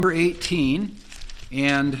Number 18,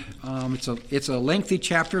 and it's a lengthy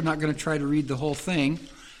chapter. I'm not going to try to read the whole thing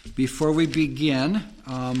before we begin,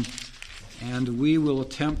 and we will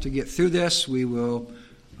attempt to get through this.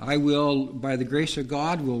 I will, by the grace of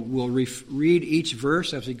God, we'll read each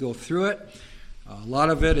verse as we go through it. A lot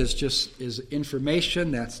of it is information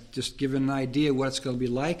that's just giving an idea of what it's going to be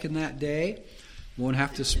like in that day. We won't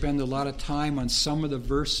have to spend a lot of time on some of the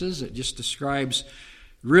verses. It just describes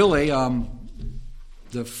really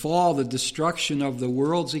the fall, the destruction of the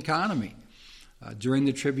world's economy during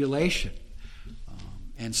the tribulation.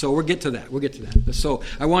 And so we'll get to that. So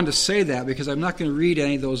I wanted to say that because I'm not going to read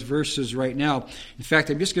any of those verses right now. In fact,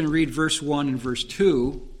 I'm just going to read verse 1 and verse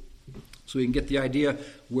 2 so we can get the idea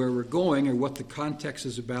where we're going or what the context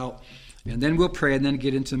is about. And then we'll pray and then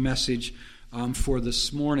get into the message for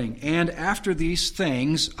this morning. And after these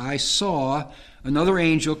things, I saw another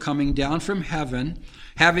angel coming down from heaven,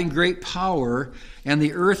 having great power, and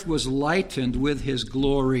the earth was lightened with his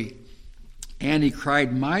glory. And he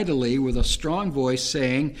cried mightily with a strong voice,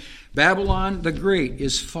 saying, Babylon the Great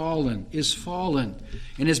is fallen,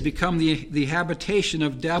 and has become the habitation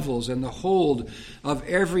of devils, and the hold of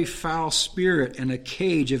every foul spirit, and a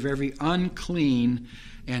cage of every unclean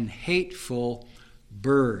and hateful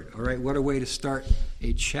bird. All right, what a way to start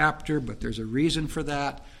a chapter, but there's a reason for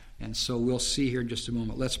that. And so we'll see here in just a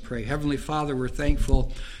moment. Let's pray. Heavenly Father, we're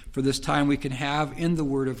thankful for this time we can have in the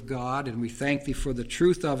Word of God, and we thank Thee for the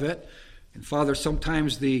truth of it. And Father,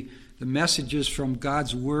 sometimes the messages from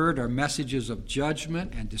God's Word are messages of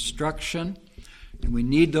judgment and destruction, and we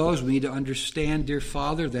need those. We need to understand, dear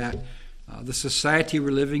Father, that the society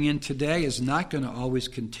we're living in today is not going to always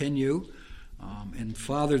continue. And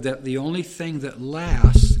Father, that the only thing that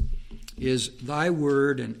lasts is Thy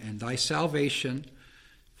Word and Thy salvation.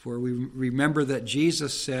 For we remember that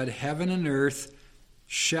Jesus said, heaven and earth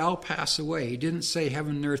shall pass away. He didn't say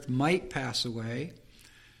heaven and earth might pass away.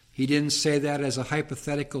 He didn't say that as a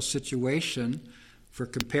hypothetical situation for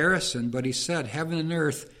comparison, but he said heaven and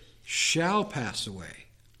earth shall pass away.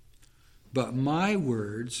 But my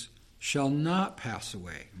words shall not pass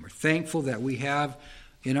away. And we're thankful that we have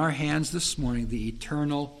in our hands this morning the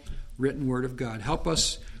eternal written Word of God. Help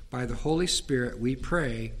us by the Holy Spirit, we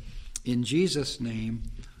pray, in Jesus' name.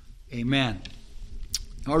 Amen.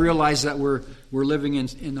 I realize that we're living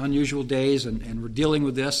in unusual days and we're dealing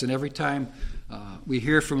with this, and every time we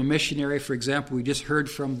hear from a missionary, for example, we just heard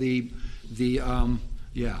from the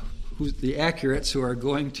Accurates who are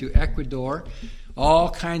going to Ecuador. All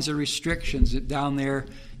kinds of restrictions down there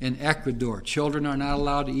in Ecuador. Children are not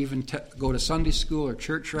allowed to even go to Sunday school or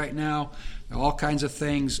church right now. All kinds of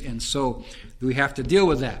things, and so we have to deal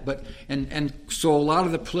with that. But and so a lot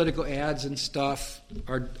of the political ads and stuff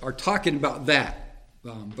are talking about that.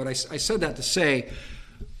 But I said that to say,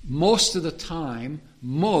 most of the time,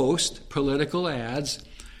 most political ads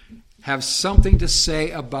have something to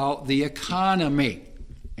say about the economy.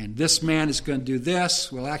 And this man is going to do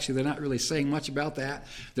this. Well, actually, they're not really saying much about that.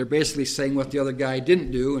 They're basically saying what the other guy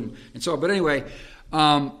didn't do, and so. But anyway.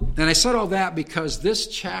 And I said all that because this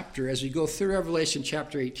chapter, as we go through Revelation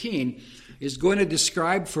chapter 18, is going to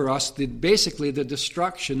describe for us basically the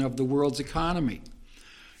destruction of the world's economy.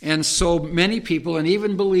 And so many people, and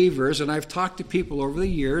even believers, and I've talked to people over the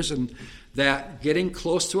years, and that getting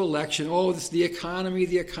close to election, it's the economy,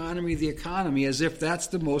 as if that's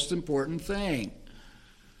the most important thing.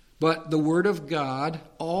 But the Word of God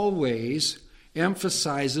always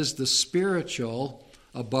emphasizes the spiritual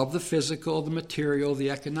above the physical, the material,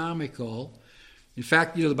 the economical. In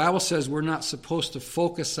fact, the Bible says we're not supposed to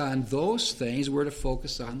focus on those things. We're to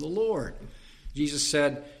focus on the Lord. Jesus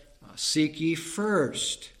said, seek ye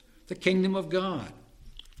first the kingdom of God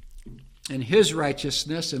and His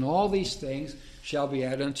righteousness, and all these things shall be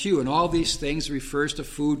added unto you. And all these things refers to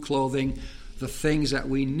food, clothing, the things that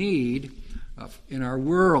we need in our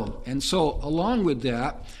world. And so, along with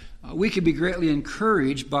that, we can be greatly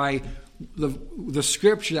encouraged by the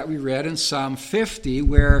scripture that we read in Psalm 50,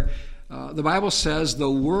 where the Bible says,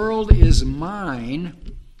 the world is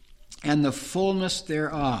mine and the fullness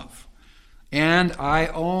thereof. And I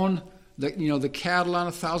own the cattle on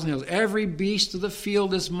 1,000 hills. Every beast of the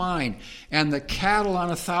field is mine, and the cattle on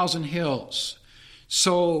 1,000 hills.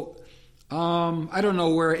 So I don't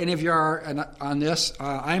know where any of you are on this.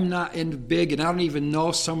 I'm not into big, and I don't even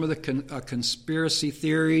know some of the conspiracy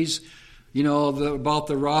theories, about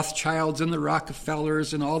the Rothschilds and the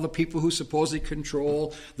Rockefellers and all the people who supposedly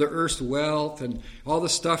control the earth's wealth and all the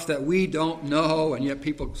stuff that we don't know, and yet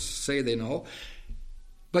people say they know.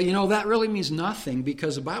 But that really means nothing,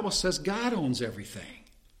 because the Bible says God owns everything.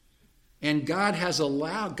 And God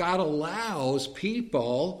allows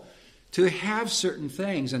people to have certain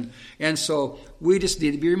things. And so we just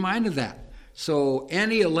need to be reminded of that. So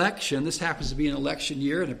any election, this happens to be an election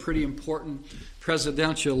year and a pretty important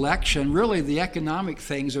presidential election, really the economic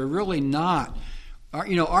things are really not,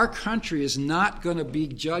 our country is not going to be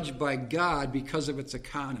judged by God because of its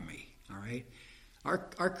economy, all right?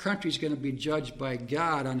 Our country is going to be judged by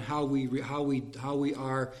God on how we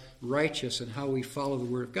are righteous and how we follow the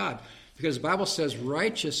Word of God. Because the Bible says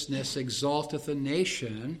righteousness exalteth a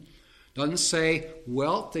nation. Doesn't say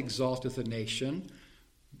wealth exalteth a nation.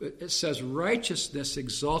 But it says righteousness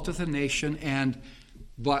exalteth a nation,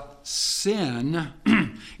 but sin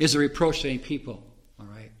is a reproach to any people. All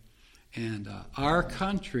right, and our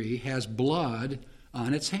country has blood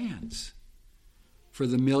on its hands for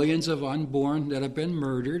the millions of unborn that have been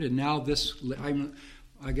murdered, and now this.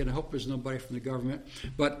 I hope there's nobody from the government,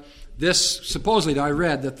 but this supposedly I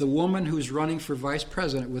read that the woman who's running for vice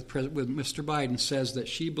president with Mr. Biden says that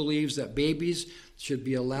she believes that babies should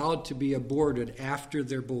be allowed to be aborted after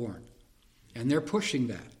they're born, and they're pushing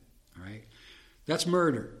that. All right, that's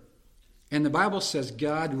murder, and the Bible says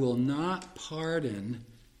God will not pardon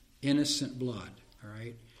innocent blood. All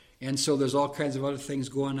right, and so there's all kinds of other things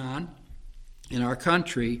going on in our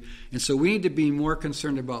country, and so we need to be more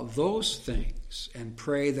concerned about those things and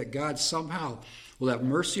pray that God somehow will have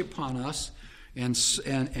mercy upon us and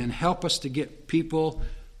help us to get people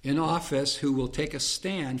in office who will take a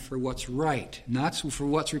stand for what's right, not for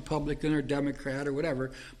what's Republican or Democrat or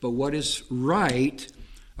whatever, but what is right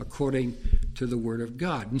according to the Word of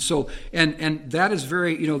God. And so, and that is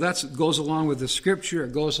very, that goes along with the Scripture.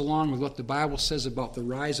 It goes along with what the Bible says about the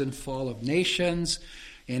rise and fall of nations.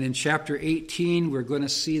 And in chapter 18, we're going to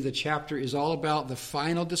see the chapter is all about the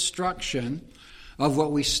final destruction of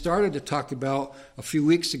what we started to talk about a few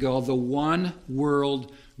weeks ago, the one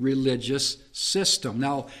world religious system.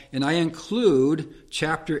 Now, and I include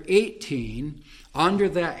chapter 18 under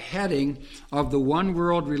that heading of the one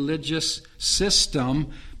world religious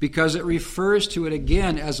system because it refers to it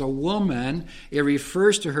again as a woman. It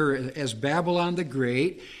refers to her as Babylon the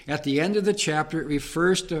Great. At the end of the chapter, it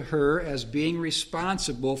refers to her as being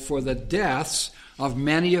responsible for the deaths of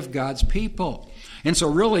many of God's people. And so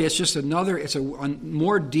really it's just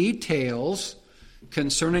more details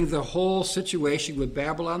concerning the whole situation with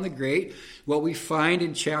Babylon the Great. What we find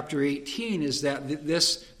in chapter 18 is that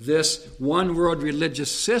this one world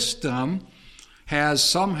religious system has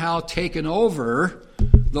somehow taken over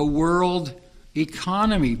the world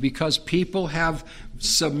economy because people have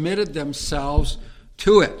submitted themselves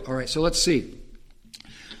to it. All right, so let's see.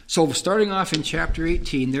 So starting off in chapter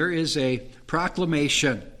 18, there is a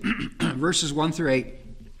proclamation, verses 1 through 8.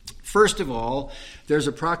 First of all, there's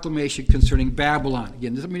a proclamation concerning Babylon.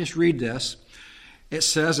 Again, let me just read this. It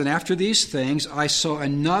says, "And after these things I saw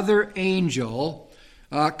another angel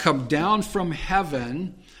come down from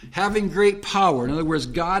heaven, having great power." In other words,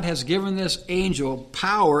 God has given this angel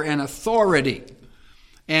power and authority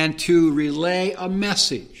and to relay a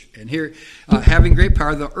message. And here, having great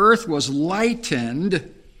power, the earth was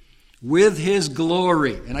lightened with his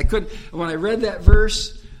glory. And when I read that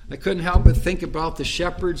verse, I couldn't help but think about the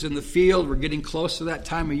shepherds in the field. We're getting close to that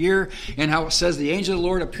time of year, and how it says the angel of the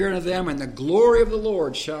Lord appeared unto them, and the glory of the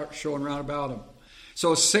Lord shone round about them.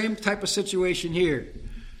 So same type of situation here,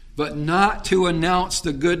 but not to announce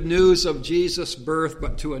the good news of Jesus' birth,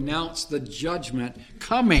 but to announce the judgment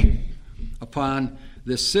coming upon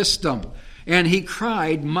this system. "And he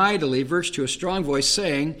cried mightily," verse 2, a strong voice,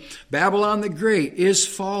 saying, "Babylon the Great is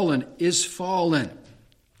fallen,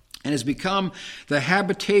 and has become the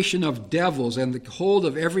habitation of devils, and the hold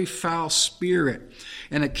of every foul spirit,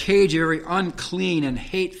 and a cage of every unclean and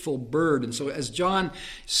hateful bird." And so as John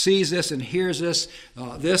sees this and hears this,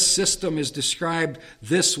 this system is described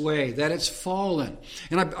this way, that it's fallen.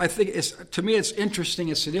 And I think, to me, it's interesting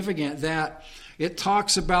and significant that it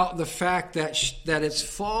talks about the fact that it's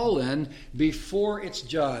fallen before it's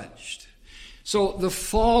judged. So the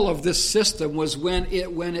fall of this system was when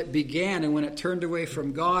it began, and when it turned away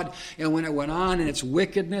from God, and when it went on in its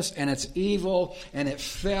wickedness and its evil, and it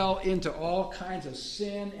fell into all kinds of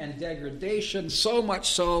sin and degradation, so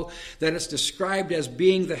much so that it's described as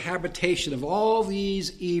being the habitation of all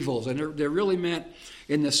these evils. And they're really meant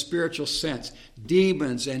in the spiritual sense.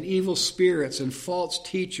 Demons and evil spirits and false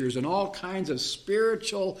teachers and all kinds of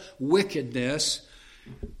spiritual wickedness.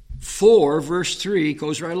 4, verse 3,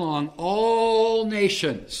 goes right along. All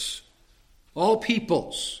nations, all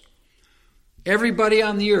peoples, everybody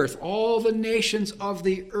on the earth, all the nations of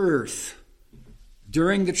the earth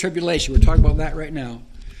during the tribulation, we're talking about that right now,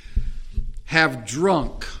 have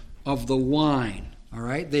drunk of the wine All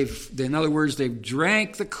right? In other words, they've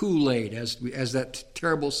drank the Kool-Aid, as that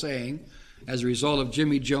terrible saying, as a result of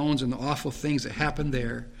Jimmy Jones and the awful things that happened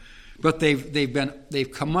there. But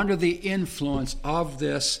they've come under the influence of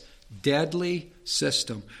this deadly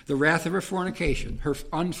system. The wrath of her fornication, her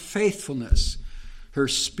unfaithfulness, her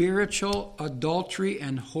spiritual adultery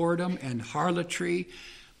and whoredom and harlotry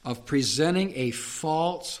of presenting a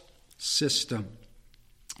false system.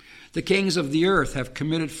 The kings of the earth have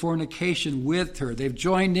committed fornication with her. They've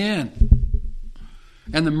joined in.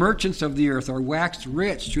 And the merchants of the earth are waxed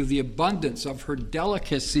rich through the abundance of her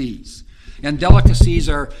delicacies. And delicacies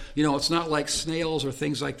are, it's not like snails or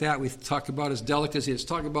things like that we talk about as delicacies. It's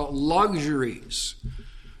talking about luxuries.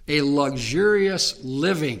 A luxurious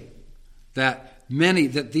living that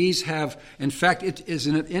these have. In fact,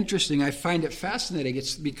 isn't it interesting? I find it fascinating.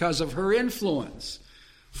 It's because of her influence.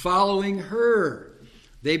 Following her,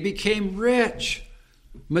 they became rich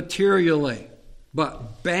materially,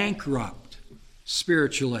 but bankrupt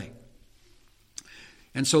spiritually.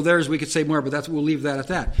 And so we could say more, but we'll leave that at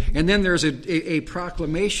that. And then there's a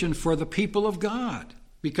proclamation for the people of God,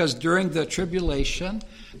 because during the tribulation,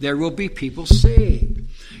 there will be people saved.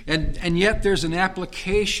 And yet there's an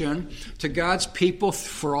application to God's people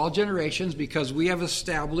for all generations, because we have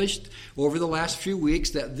established over the last few weeks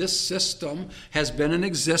that this system has been in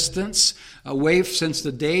existence since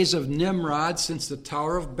the days of Nimrod, since the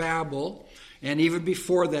Tower of Babel, and even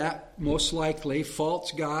before that, most likely,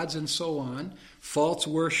 false gods and so on, false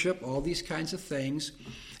worship, all these kinds of things.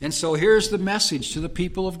 And so here's the message to the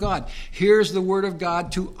people of God. Here's the word of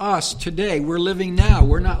God to us today. We're living now.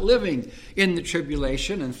 We're not living in the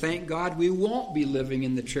tribulation, and thank God we won't be living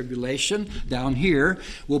in the tribulation down here.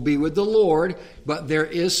 We'll be with the Lord, but there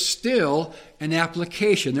is still an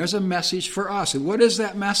application. There's a message for us. And what is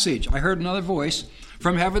that message? I heard another voice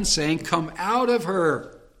from heaven saying, "Come out of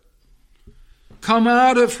her. Come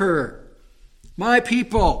out of her. My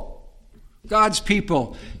people, God's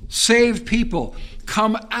people, saved people,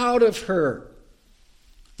 come out of her,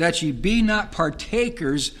 that ye be not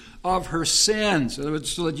partakers of her sins." In other words,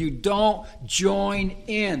 so that you don't join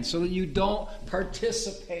in, so that you don't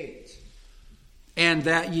participate, and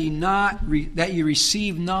that ye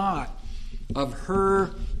receive not of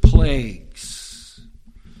her plagues.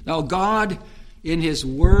 Now, God, in His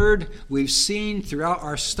Word, we've seen throughout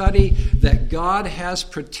our study that God has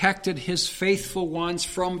protected His faithful ones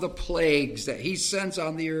from the plagues that He sends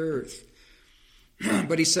on the earth.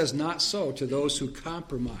 But He says not so to those who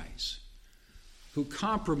compromise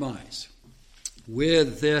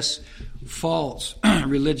with this false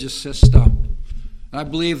religious system. I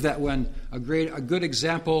believe that when a good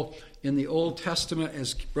example in the Old Testament,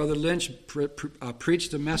 as Brother Lynch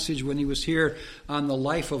preached a message when he was here on the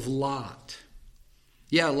life of Lot.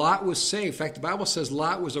 Yeah, Lot was saved. In fact, the Bible says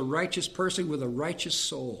Lot was a righteous person with a righteous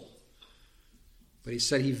soul. But he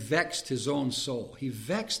said he vexed his own soul. He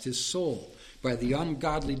vexed his soul by the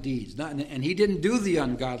ungodly deeds. And he didn't do the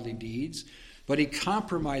ungodly deeds, but he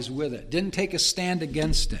compromised with it. Didn't take a stand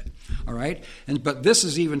against it. All right? But this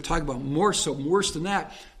is even talking about more so, worse than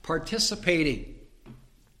that, participating.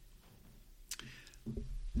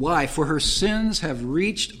 Why? For her sins have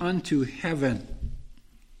reached unto heaven,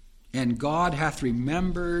 and God hath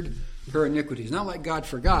remembered her iniquities. Not like God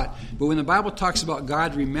forgot, but when the Bible talks about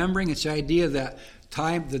God remembering, it's the idea that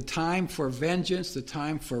the time for vengeance, the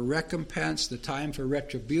time for recompense, the time for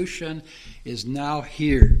retribution is now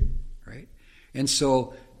here, right? And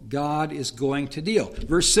so God is going to deal.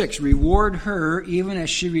 Verse 6, reward her even as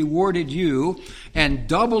she rewarded you, and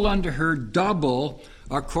double unto her double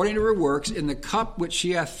according to her works. In the cup which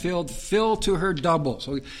she hath filled, fill to her double.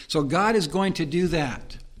 So God is going to do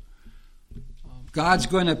that. God's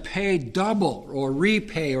going to pay double or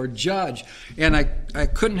repay or judge. And I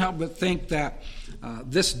couldn't help but think that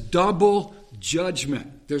this double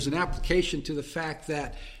judgment, there's an application to the fact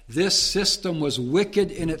that this system was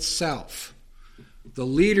wicked in itself. The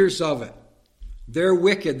leaders of it, they're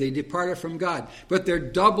wicked. They departed from God. But they're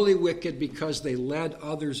doubly wicked because they led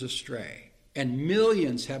others astray. And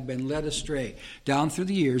millions have been led astray down through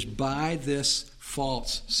the years by this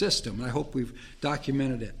false system. And I hope we've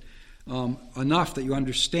documented it enough that you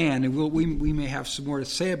understand, and we may have some more to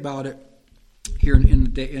say about it here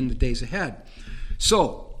in the days ahead.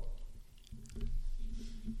 So,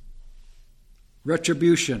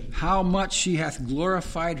 retribution. How much she hath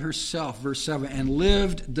glorified herself, verse 7, and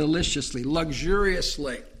lived deliciously,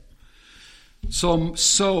 luxuriously.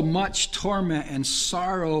 So much torment and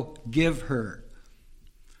sorrow give her.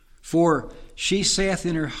 For she saith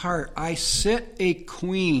in her heart, I sit a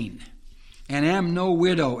queen, and am no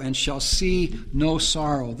widow, and shall see no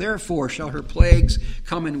sorrow. Therefore shall her plagues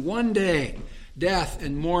come in one day, death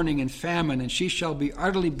and mourning and famine, and she shall be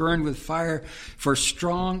utterly burned with fire, for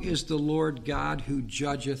strong is the Lord God who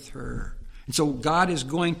judgeth her. And so God is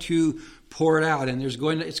going to pour it out, and it's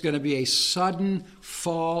going to be a sudden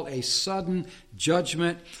fall, a sudden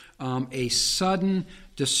judgment, a sudden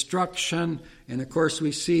destruction. And of course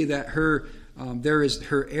we see that there is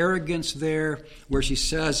her arrogance there, where she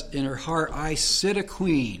says in her heart, I sit a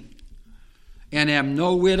queen, and am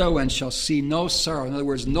no widow, and shall see no sorrow. In other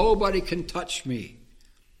words, nobody can touch me.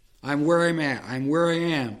 I'm where I'm at. I'm where I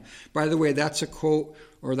am. By the way, that's a quote,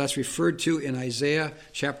 or that's referred to in Isaiah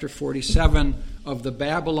chapter 47 of the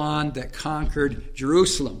Babylon that conquered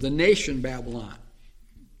Jerusalem, the nation Babylon.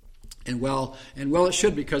 And well it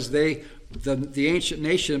should, because the ancient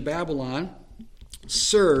nation of Babylon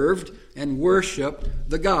served and worshiped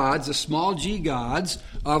the gods, the small g gods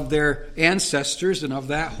of their ancestors and of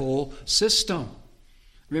that whole system.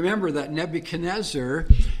 Remember that Nebuchadnezzar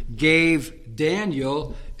gave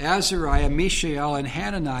Daniel, Azariah, Mishael, and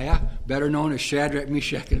Hananiah, better known as Shadrach,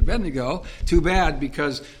 Meshach, and Abednego. Too bad,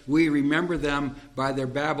 because we remember them by their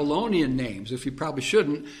Babylonian names, if you probably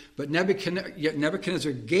shouldn't. But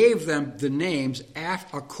Nebuchadnezzar gave them the names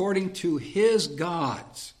according to his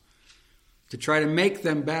gods, to try to make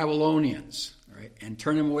them Babylonians, right, and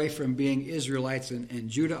turn them away from being Israelites and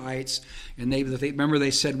Judahites. And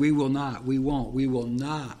they said, we will not, we won't, we will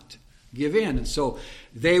not give in. And so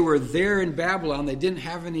they were there in Babylon. They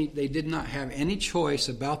did not have any choice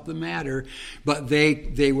about the matter, but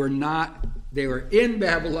they were in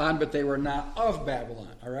Babylon, but they were not of Babylon.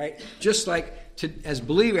 All right, just like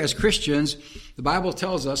as Christians, the Bible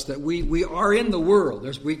tells us that we are in the world.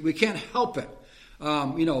 We can't help it.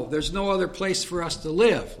 There's no other place for us to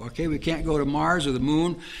live. Okay, we can't go to Mars or the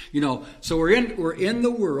moon. So we're in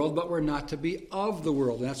the world, but we're not to be of the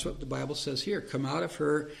world. And that's what the Bible says here. Come out of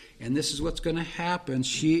her, and this is what's going to happen.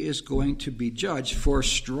 She is going to be judged for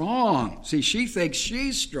strong. See, she thinks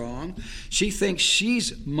she's strong. She thinks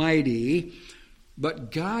she's mighty,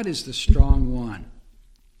 but God is the strong one.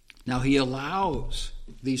 Now, He allows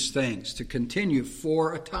these things to continue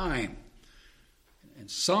for a time. And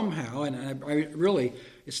somehow, and I really,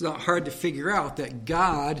 it's not hard to figure out that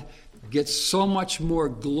God gets so much more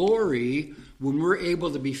glory when we're able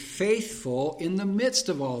to be faithful in the midst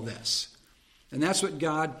of all this. And that's what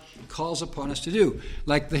God calls upon us to do.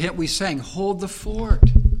 Like the hymn we sang, hold the fort.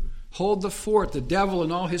 Hold the fort. The devil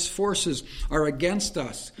and all his forces are against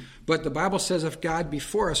us. But the Bible says, if God be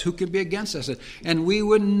for us, who can be against us? And we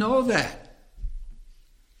wouldn't know that.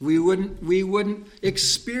 We wouldn't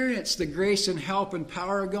experience the grace and help and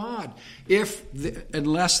power of God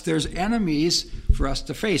unless there's enemies for us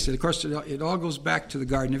to face. And of course, it all goes back to the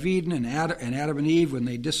Garden of Eden and Adam and Eve when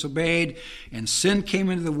they disobeyed, and sin came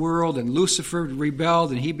into the world, and Lucifer rebelled,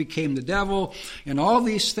 and he became the devil, and all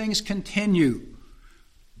these things continue.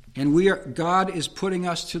 And God is putting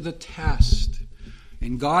us to the test.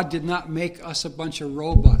 And God did not make us a bunch of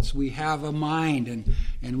robots. We have a mind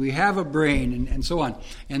and we have a brain and so on.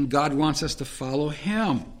 And God wants us to follow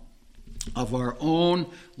Him of our own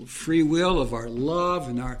free will, of our love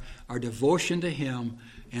and our devotion to Him,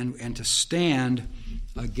 and to stand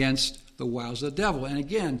against the wiles of the devil. And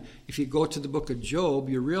again, if you go to the book of Job,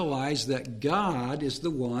 you realize that God is the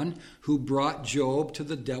one who brought Job to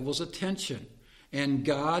the devil's attention. And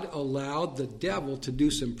God allowed the devil to do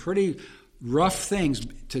some pretty rough things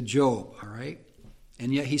to Job, all right?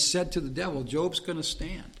 And yet He said to the devil, Job's going to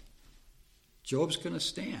stand. Job's going to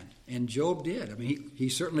stand. And Job did. I mean, he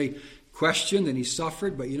certainly questioned and he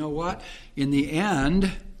suffered, but you know what? In the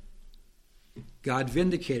end, God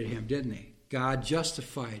vindicated him, didn't He? God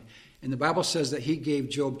justified. And the Bible says that He gave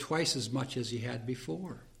Job twice as much as he had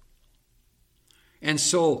before. And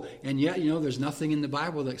yet, there's nothing in the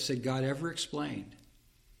Bible that said God ever explained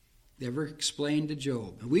to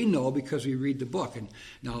Job. And we know because we read the book. And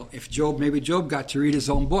now, maybe Job got to read his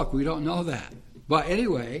own book. We don't know that. But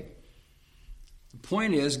anyway, the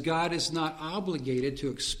point is, God is not obligated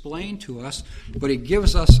to explain to us, but He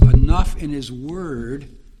gives us enough in His Word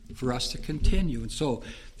for us to continue. And so,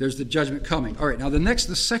 there's the judgment coming. All right, now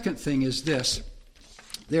the second thing is this.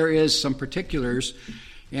 There is some particulars,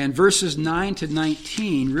 and verses 9 to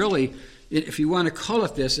 19, really, if you want to call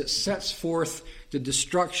it this, it sets forth the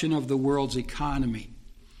destruction of the world's economy.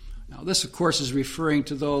 Now, this, of course, is referring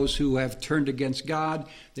to those who have turned against God.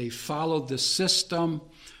 They followed the system.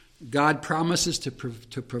 God promises to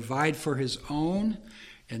provide for His own,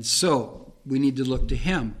 and so we need to look to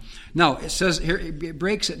Him. Now, it says here, it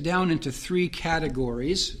breaks it down into three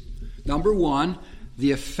categories. Number one,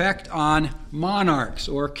 the effect on monarchs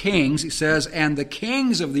or kings. It says, and the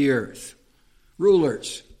kings of the earth,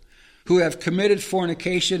 rulers. who have committed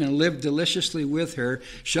fornication and lived deliciously with her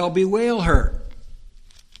shall bewail her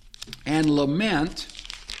and lament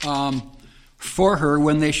for her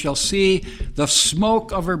when they shall see the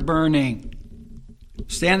smoke of her burning,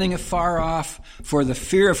 standing afar off for the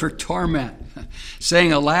fear of her torment,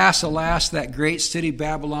 saying, Alas, alas, that great city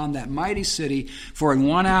Babylon, that mighty city, for in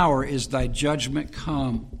 1 hour is thy judgment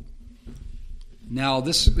come. Now,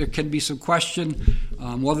 there can be some question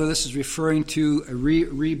whether this is referring to a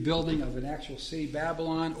rebuilding of an actual city,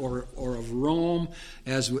 Babylon, or of Rome,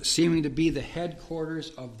 as seeming to be the headquarters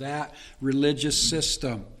of that religious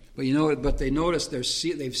system. But they notice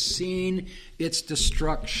they've seen its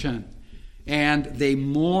destruction, and they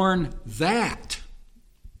mourn that.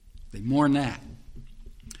 They mourn that.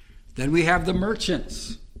 Then we have the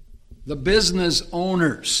merchants, the business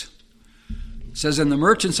owners. It says, And the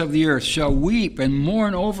merchants of the earth shall weep and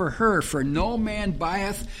mourn over her, for no man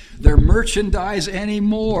buyeth their merchandise any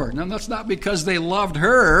more. Now, that's not because they loved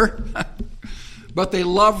her, but they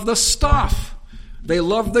loved the stuff. They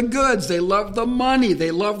love the goods. They love the money.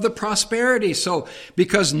 They love the prosperity. So,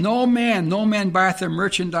 because no man buyeth their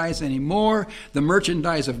merchandise anymore, the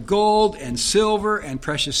merchandise of gold and silver and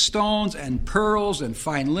precious stones and pearls and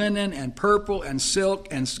fine linen and purple and silk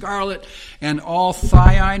and scarlet and all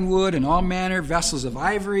thine wood and all manner vessels of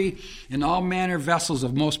ivory and all manner vessels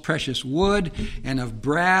of most precious wood and of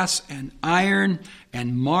brass and iron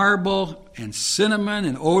and marble and cinnamon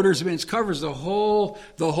and odors. I mean, it covers the whole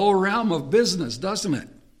realm of business, doesn't it?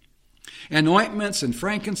 And ointments and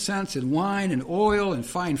frankincense and wine and oil and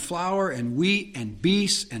fine flour and wheat and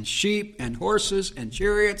beasts and sheep and horses and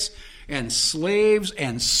chariots and slaves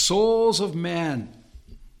and souls of men.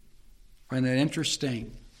 Isn't that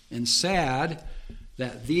interesting and sad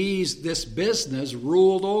that this business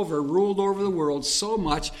ruled over the world so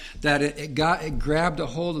much that it grabbed a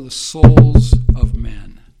hold of the souls of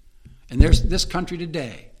men. And there's this country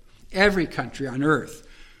today, every country on earth,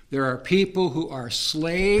 there are people who are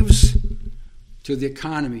slaves to the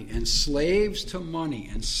economy and slaves to money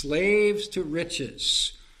and slaves to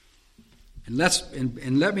riches. And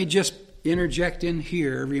let me just interject in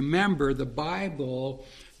here. Remember, the Bible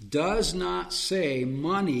does not say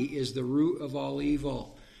money is the root of all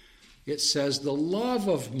evil. It says the love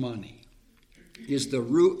of money is the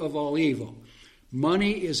root of all evil.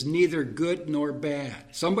 Money is neither good nor bad.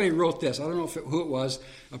 Somebody wrote this. I don't know who it was,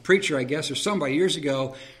 a preacher, I guess, or somebody years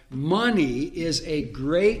ago. Money is a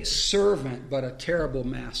great servant, but a terrible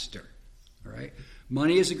master. All right?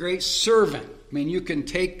 Money is a great servant. I mean, you can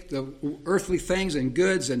take the earthly things and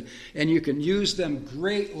goods and you can use them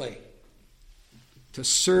greatly to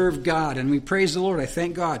serve God. And we praise the Lord. I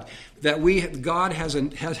thank God that God has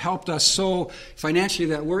helped us so financially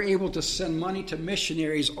that we're able to send money to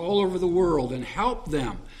missionaries all over the world and help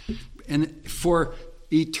them and for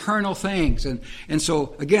eternal things. And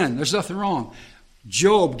so, again, there's nothing wrong.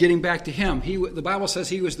 Job, getting back to him, the Bible says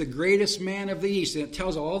he was the greatest man of the East, and it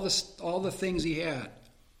tells all the things he had.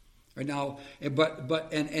 Right now, but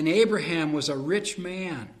Abraham was a rich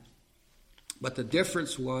man. But the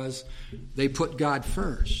difference was they put God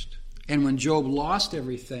first. And when Job lost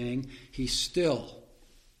everything, he still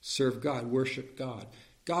served God, worshiped God.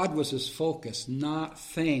 God was his focus, not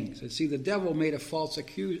things. And see, the devil made a false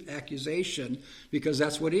accusation because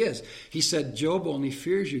that's what he is. He said, Job only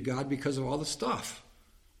fears you, God, because of all the stuff.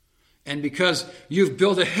 And because you've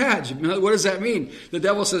built a hedge. What does that mean? The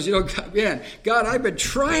devil says, God, I've been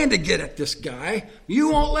trying to get at this guy.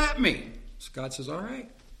 You won't let me. So God says, all right.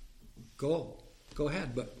 Go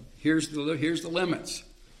ahead, but here's the limits,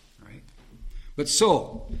 right? But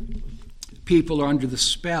so, people are under the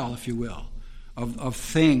spell, if you will, of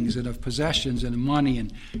things and of possessions and money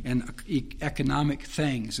and economic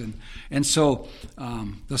things, and so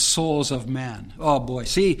the souls of men. Oh boy,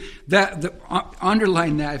 see that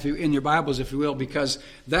underline that in your Bibles, if you will, because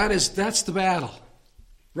that's the battle.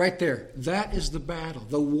 Right there. That is the battle,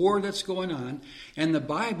 the war that's going on. And the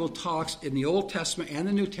Bible talks in the Old Testament and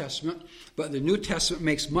the New Testament, but the New Testament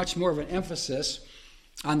makes much more of an emphasis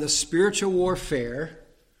on the spiritual warfare,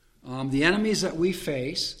 the enemies that we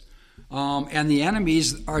face, and the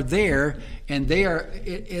enemies are there, and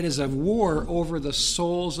it is a war over the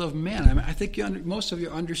souls of men. I mean, I think most of you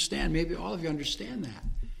understand, maybe all of you understand that,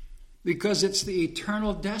 because it's the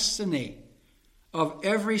eternal destiny of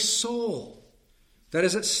every soul that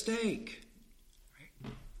is at stake.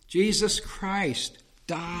 Jesus Christ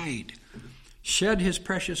died, shed his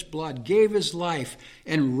precious blood, gave his life,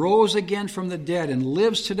 and rose again from the dead and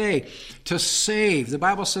lives today to save. The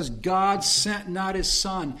Bible says God sent not his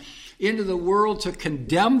Son into the world to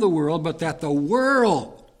condemn the world, but that the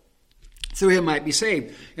world through him might be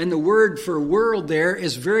saved. And the word for world there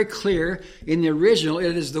is very clear. In the original,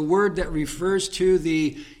 it is the word that refers to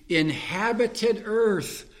the inhabited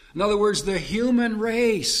earth. In other words, the human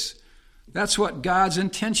race. That's what God's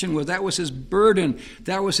intention was. That was his burden.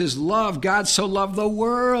 That was his love. God so loved the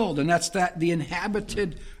world. And that's the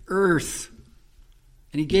inhabited earth.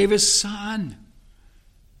 And he gave his son.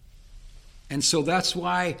 And so that's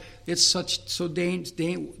why it's so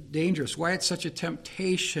dangerous. Why it's such a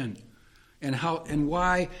temptation. And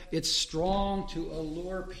why it's strong to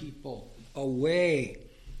allure people away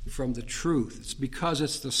from the truth. It's because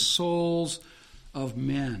it's the souls of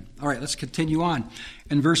men. All right, let's continue on.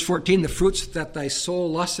 In verse 14, the fruits that thy soul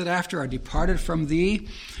lusted after are departed from thee,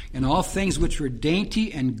 and all things which were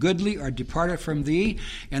dainty and goodly are departed from thee,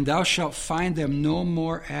 and thou shalt find them no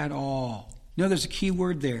more at all. You know, there's a key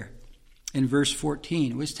word there in verse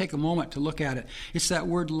 14. Let's take a moment to look at it. It's that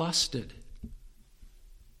word lusted.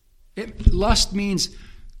 Lust means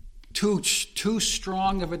too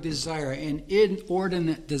strong of a desire, an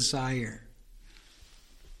inordinate desire.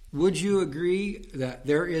 Would you agree that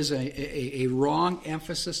there is a wrong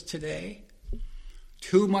emphasis today?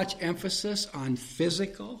 Too much emphasis on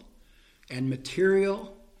physical and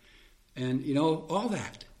material and, all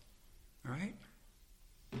that. All right?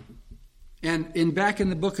 And back in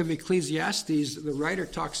the book of Ecclesiastes, the writer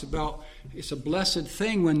talks about it's a blessed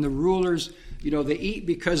thing when the rulers, they eat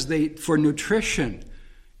because for nutrition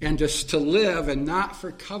and just to live and not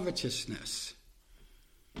for covetousness.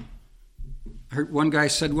 I heard one guy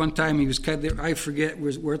said one time, I forget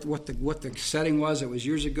what the setting was. It was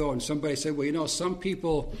years ago, and somebody said, well, some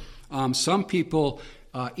people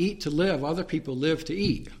eat to live, other people live to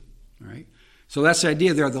eat. All right? So that's the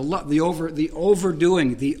idea there. The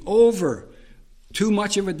overdoing, too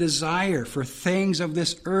much of a desire for things of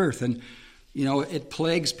this earth, and it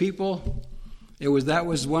plagues people. That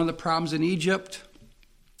was one of the problems in Egypt,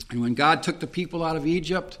 and when God took the people out of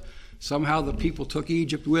Egypt, somehow the people took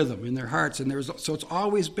Egypt with them in their hearts, so it's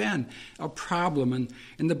always been a problem.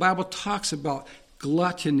 And the Bible talks about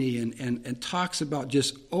gluttony and talks about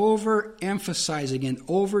just overemphasizing and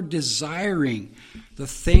over-desiring the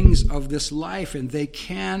things of this life, and they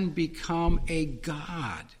can become a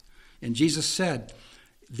god. And Jesus said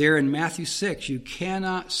there in Matthew 6, you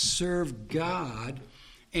cannot serve God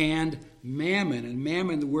and mammon. And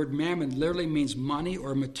mammon, the word mammon literally means money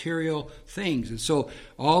or material things. And so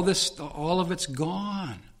all of it's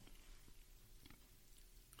gone.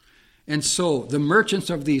 And so the merchants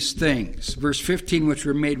of these things, verse 15, which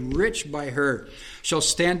were made rich by her, shall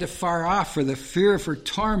stand afar off for the fear of her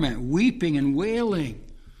torment, weeping and wailing.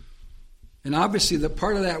 And obviously the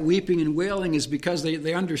part of that weeping and wailing is because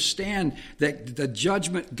they understand that the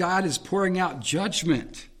judgment, God is pouring out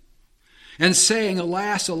judgment. And saying,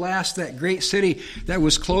 alas, alas, that great city that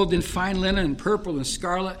was clothed in fine linen and purple and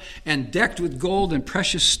scarlet and decked with gold and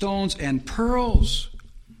precious stones and pearls.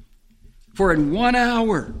 For in 1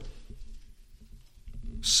 hour,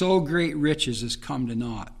 so great riches has come to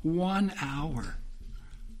naught. 1 hour.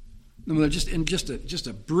 Just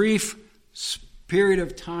a brief period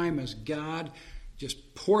of time as God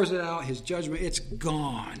just pours it out, his judgment, it's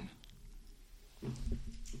gone.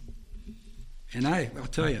 And I'll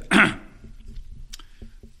tell you,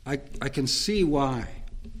 I can see why.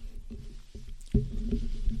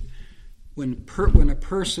 When a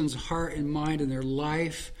person's heart and mind and their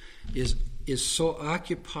life is so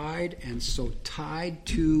occupied and so tied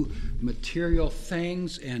to material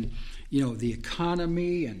things and the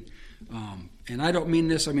economy and I don't mean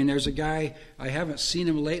this. I mean, there's a guy, I haven't seen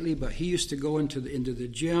him lately, but he used to go into the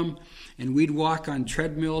gym, and we'd walk on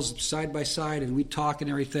treadmills side by side, and we'd talk and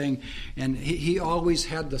everything. And he always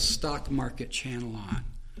had the stock market channel on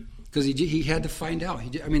because he had to find out.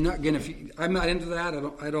 I'm not into that.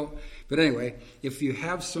 I don't. But anyway, if you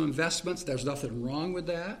have some investments, there's nothing wrong with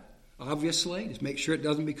that. Obviously, just make sure it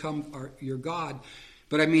doesn't become your God.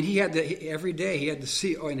 But I mean, every day he had to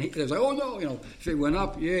see, and he was like, oh no, if it went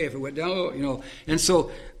up, yay, if it went down, And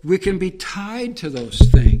so we can be tied to those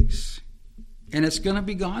things, and it's going to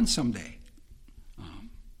be gone someday.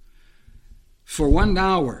 For 1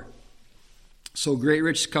 hour, so great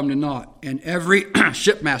riches come to naught, and every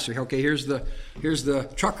shipmaster. Okay, here's the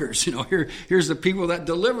truckers. Here's the people that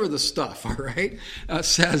deliver the stuff. All right,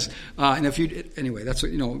 says, and anyway, that's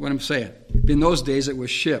what I'm saying. In those days, it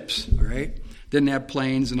was ships. All right. Didn't have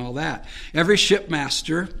planes and all that. Every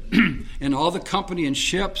shipmaster and all the company in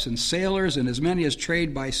ships and sailors and as many as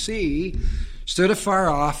trade by sea stood afar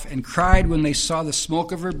off and cried when they saw the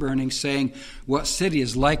smoke of her burning, saying, what city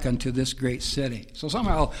is like unto this great city? So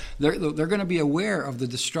somehow they're going to be aware of the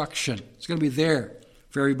destruction. It's going to be there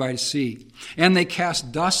for everybody to see. And they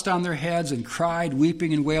cast dust on their heads and cried,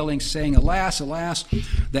 weeping and wailing, saying, Alas, alas,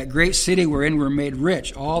 that great city wherein were made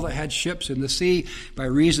rich all that had ships in the sea by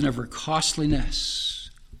reason of her costliness.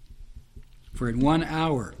 For in 1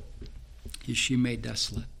 hour is she made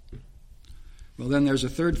desolate. Well, then there's a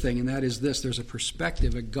third thing, and that is this. There's a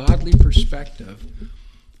perspective, a godly perspective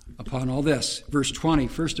upon all this. Verse 20,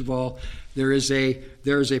 first of all, there is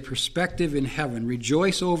a perspective in heaven.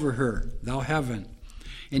 Rejoice over her, thou heaven,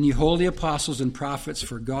 and ye holy apostles and prophets,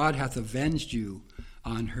 for God hath avenged you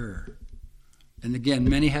on her. And again,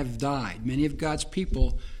 many have died. Many of God's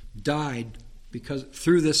people died because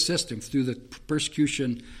through this system, through the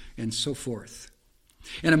persecution and so forth.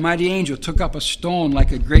 And a mighty angel took up a stone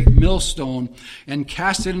like a great millstone and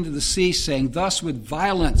cast it into the sea, saying, Thus with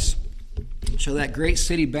violence shall that great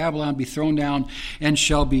city Babylon be thrown down, and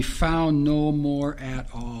shall be found no more at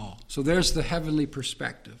all. So there's the heavenly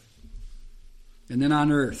perspective. And then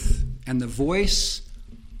on earth, and the voice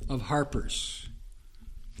of harpers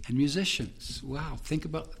and musicians. Wow, think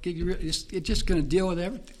about, it's just going to deal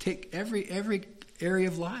with take every area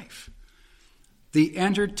of life. The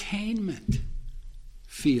entertainment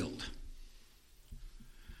field.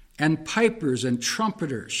 And pipers and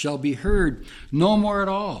trumpeters shall be heard no more at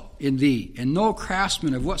all in thee, and no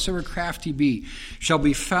craftsman of whatsoever craft he be shall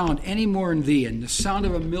be found any more in thee, and the sound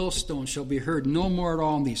of a millstone shall be heard no more at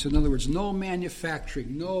all in thee. So in other words, no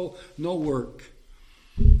manufacturing, no work.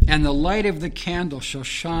 And the light of the candle shall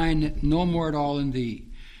shine no more at all in thee.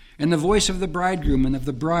 And the voice of the bridegroom and of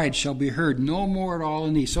the bride shall be heard no more at all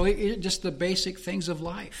in thee. So just the basic things of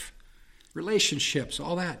life, relationships,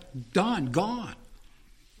 all that, done, gone.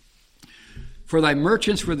 For thy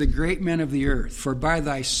merchants were the great men of the earth, for by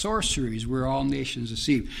thy sorceries were all nations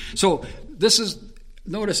deceived. So this is,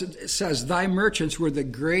 notice it says, thy merchants were the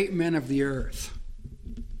great men of the earth.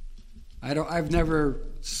 I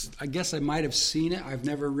guess I might have seen it. I've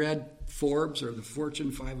never read Forbes or the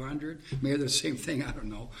Fortune 500. Maybe they're the same thing, I don't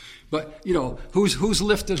know. But, who's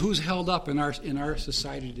lifted, who's held up in our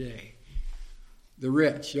society today? The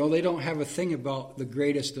rich. They don't have a thing about the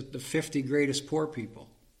 50 greatest poor people.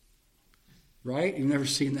 Right? You've never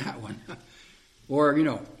seen that one. Or,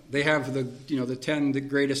 they have the 10 the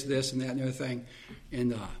greatest this and that and the other thing.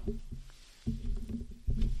 And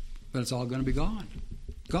but it's all going to be gone.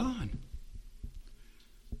 Gone.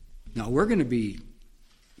 Now we're going to be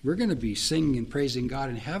singing and praising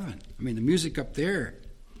God in heaven. I mean, the music up there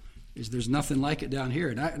there's nothing like it down here.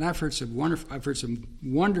 And I've heard some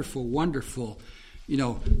wonderful, wonderful,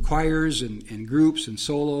 choirs and groups and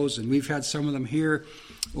solos, and we've had some of them here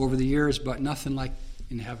over the years, but nothing like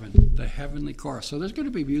in heaven, the heavenly chorus. So there's going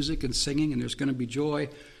to be music and singing, and there's going to be joy,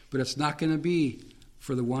 but it's not going to be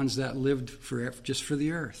for the ones that lived just for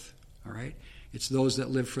the earth, all right? It's those that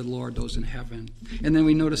live for the Lord, those in heaven. And then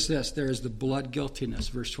we notice this, there is the blood guiltiness,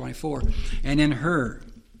 verse 24. And in her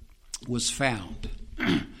was found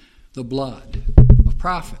the blood of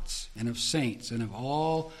prophets and of saints and of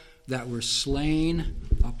all that were slain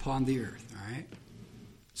upon the earth, all right?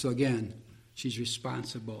 So again, she's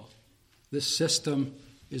responsible. This system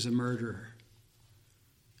is a murderer.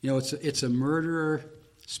 It's a murderer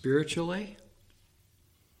spiritually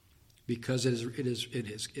because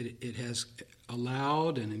it has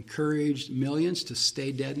allowed and encouraged millions to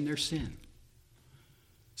stay dead in their sin,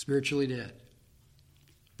 spiritually dead.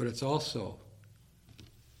 But it's also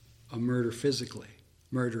a murderer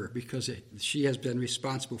because she has been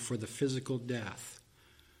responsible for the physical death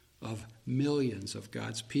of millions of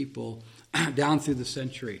God's people down through the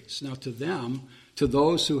centuries. Now to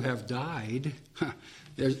those who have died,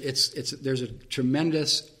 there's a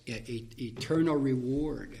tremendous eternal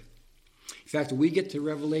reward. In fact, when we get to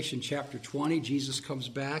Revelation chapter 20, Jesus comes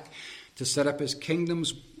back to set up his kingdom.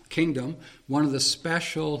 One of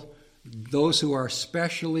the those who are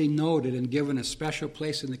specially noted and given a special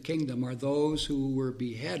place in the kingdom are those who were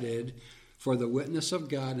beheaded for the witness of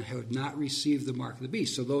God and have not received the mark of the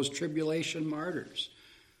beast. So those tribulation martyrs,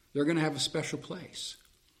 they're going to have a special place.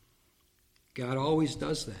 God always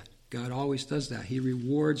does that. He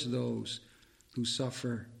rewards those who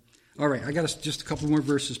suffer. All right, I got just a couple more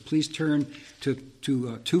verses. Please turn to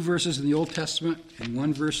 2 verses in the Old Testament and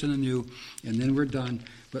 1 verse in the New, and then we're done.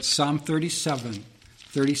 But Psalm 37.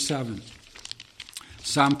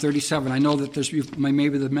 Psalm 37. I know that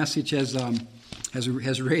maybe the message has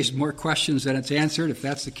raised more questions than it's answered. If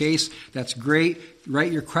that's the case, that's great.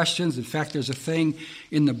 Write your questions. In fact, there's a thing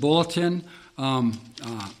in the bulletin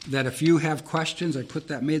that if you have questions,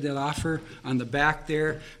 made that offer on the back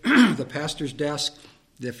there, the pastor's desk.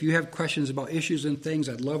 If you have questions about issues and things,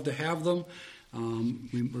 I'd love to have them.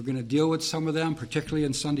 We're going to deal with some of them, particularly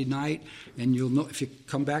on Sunday night, and you'll know if you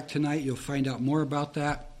come back tonight, you'll find out more about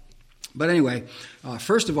that. But anyway,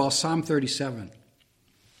 first of all, Psalm 37.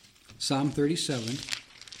 Psalm 37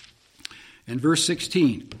 and verse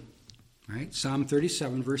 16. Right? Psalm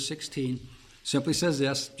 37, verse 16, simply says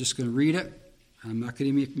this. Just going to read it. I'm not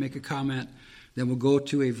going to make a comment. Then we'll go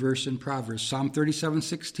to a verse in Proverbs. Psalm 37,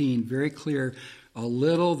 16, very clear. A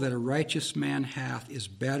little that a righteous man hath is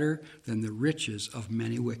better than the riches of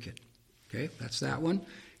many wicked. Okay, that's that one.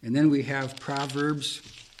 And then we have Proverbs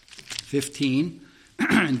 15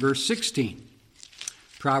 and verse 16.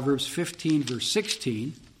 Proverbs 15, verse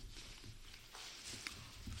 16.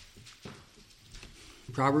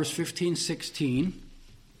 Proverbs 15, 16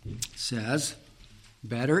 says,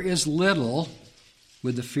 better is little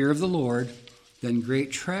with the fear of the Lord than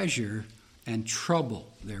great treasure and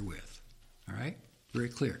trouble therewith. All right? Very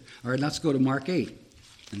clear. All right, let's go to Mark 8.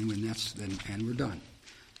 And we're done.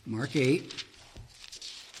 Mark 8.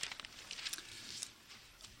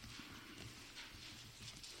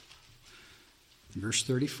 Verse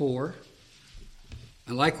 34.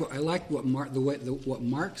 I like what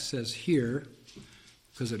Mark says here,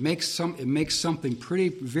 because it makes something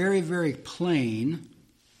very, very plain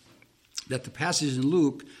that the passage in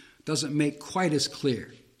Luke doesn't make quite as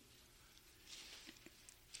clear.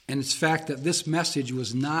 And it's the fact that this message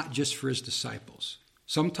was not just for his disciples.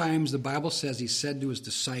 Sometimes the Bible says he said to his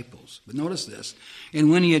disciples. But notice this.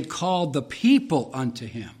 And when he had called the people unto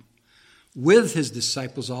him, with his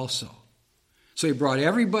disciples also. So he brought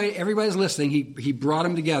everybody's listening, he brought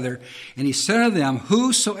them together, and he said to them,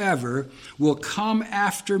 whosoever will come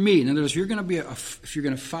after me. In other words, if you're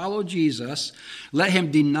going to follow Jesus, let him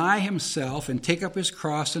deny himself and take up his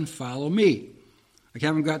cross and follow me. I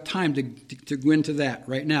haven't got time to go into that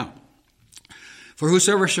right now. For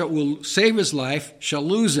whosoever will save his life shall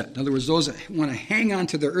lose it. In other words, those that want to hang on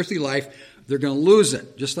to their earthly life, they're going to lose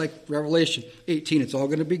it. Just like Revelation 18, it's all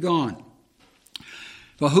going to be gone.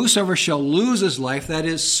 But whosoever shall lose his life, that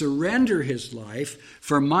is, surrender his life,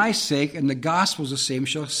 for my sake, and the gospel's the same,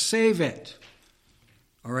 shall save it.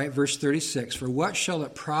 All right, verse 36. For what shall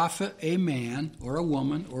it profit a man, or a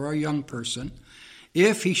woman, or a young person,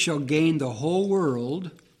 if he shall gain the whole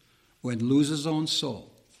world and lose his own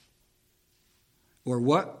soul? Or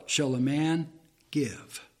what shall a man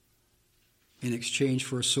give in exchange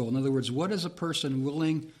for a soul? In other words, what is a person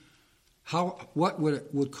willing, what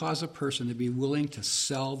would cause a person to be willing to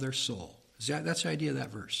sell their soul? That's the idea of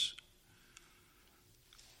that verse.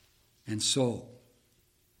 And so,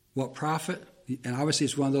 what profit? And obviously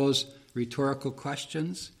it's one of those rhetorical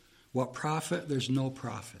questions. What profit? There's no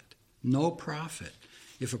profit. No profit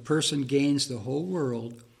if a person gains the whole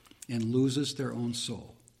world and loses their own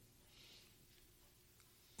soul.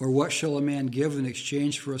 Or what shall a man give in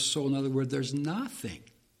exchange for a soul? In other words, there's nothing.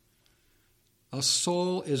 A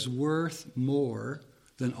soul is worth more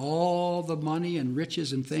than all the money and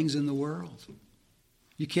riches and things in the world.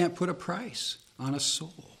 You can't put a price on a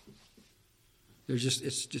soul.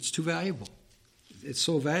 It's too valuable. It's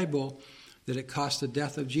so valuable that it cost the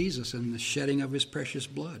death of Jesus and the shedding of his precious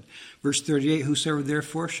blood. Verse 38, whosoever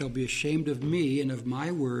therefore shall be ashamed of me and of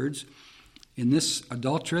my words in this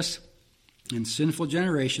adulterous and sinful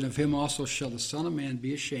generation, of him also shall the Son of Man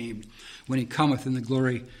be ashamed when he cometh in the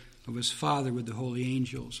glory of his Father with the holy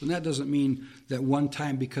angels. And that doesn't mean that one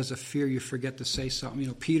time because of fear you forget to say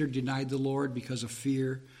something. Peter denied the Lord because of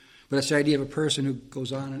fear. But it's the idea of a person who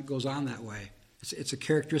goes on that way. It's a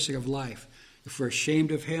characteristic of life. If we're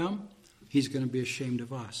ashamed of him, he's going to be ashamed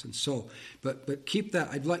of us. And so, but keep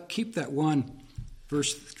that one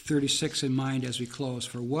verse 36 in mind as we close.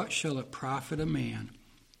 For what shall it profit a man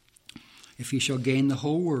if he shall gain the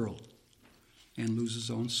whole world and lose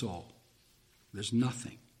his own soul? There's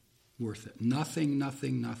nothing worth it. Nothing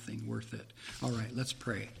worth it. All right, let's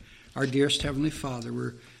pray. Our dearest Heavenly Father,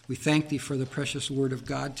 we thank Thee for the precious Word of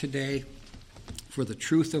God today, for the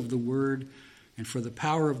truth of the Word, and for the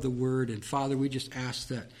power of the Word. And Father, we just ask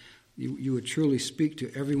that you would truly speak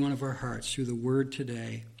to every one of our hearts through the Word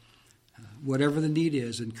today. Whatever the need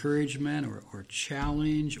is, encouragement or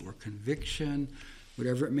challenge or conviction,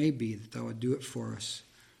 whatever it may be, that Thou would do it for us.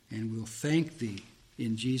 And we'll thank Thee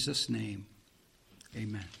in Jesus' name.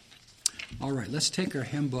 Amen. All right, let's take our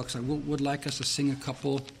hymn books. I would like us to sing a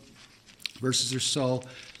couple verses or so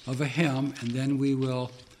of a hymn, and then we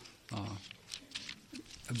will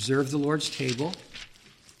observe the Lord's table.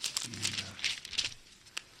 And,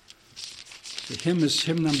 the hymn is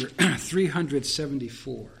hymn number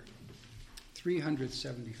 374.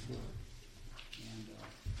 374. And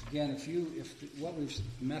again, if what we've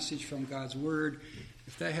messaged from God's Word,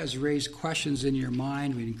 if that has raised questions in your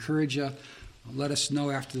mind, we encourage you. let us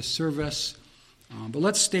know after the service. But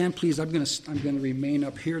let's stand, please. I'm going to remain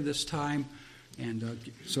up here this time, and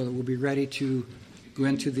so that we'll be ready to go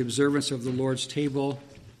into the observance of the Lord's table.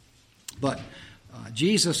 But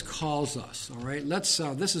Jesus calls us. All right.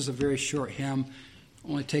 This is a very short hymn.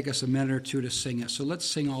 Only take us a minute or two to sing it. So let's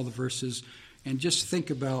sing all the verses and just think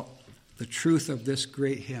about the truth of this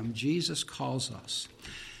great hymn. Jesus calls us.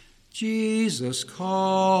 Jesus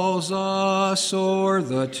calls us o'er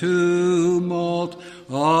the tumult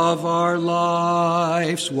of our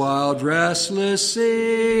life's wild, restless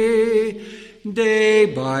sea. Day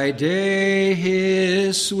by day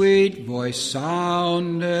his sweet voice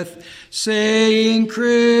soundeth, saying,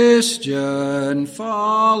 Christian,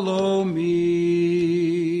 follow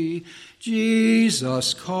me.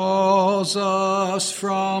 Jesus calls us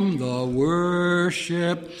from the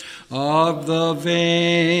worship of the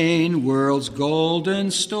vain world's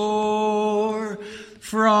golden store,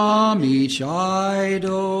 from each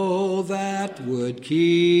idol that would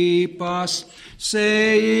keep us,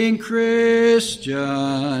 saying, Christian,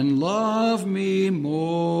 love me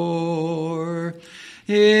more.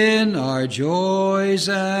 In our joys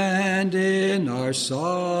and in our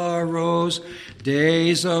sorrows,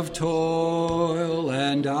 days of toil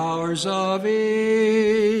and hours of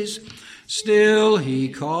ease, still he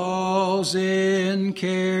calls in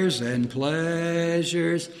cares and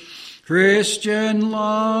pleasures, Christian,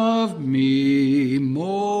 love me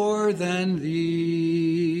more than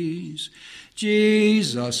these.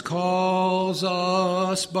 Jesus calls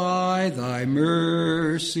us by thy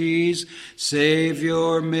mercies,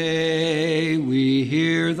 Savior, may we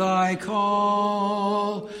hear thy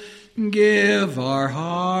call. Give our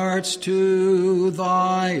hearts to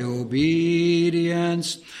thy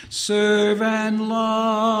obedience, serve and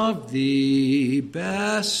love thee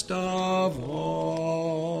best of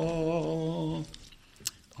all.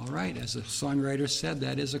 All right, as the songwriter said,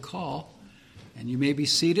 that is a call. And you may be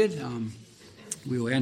seated. We will end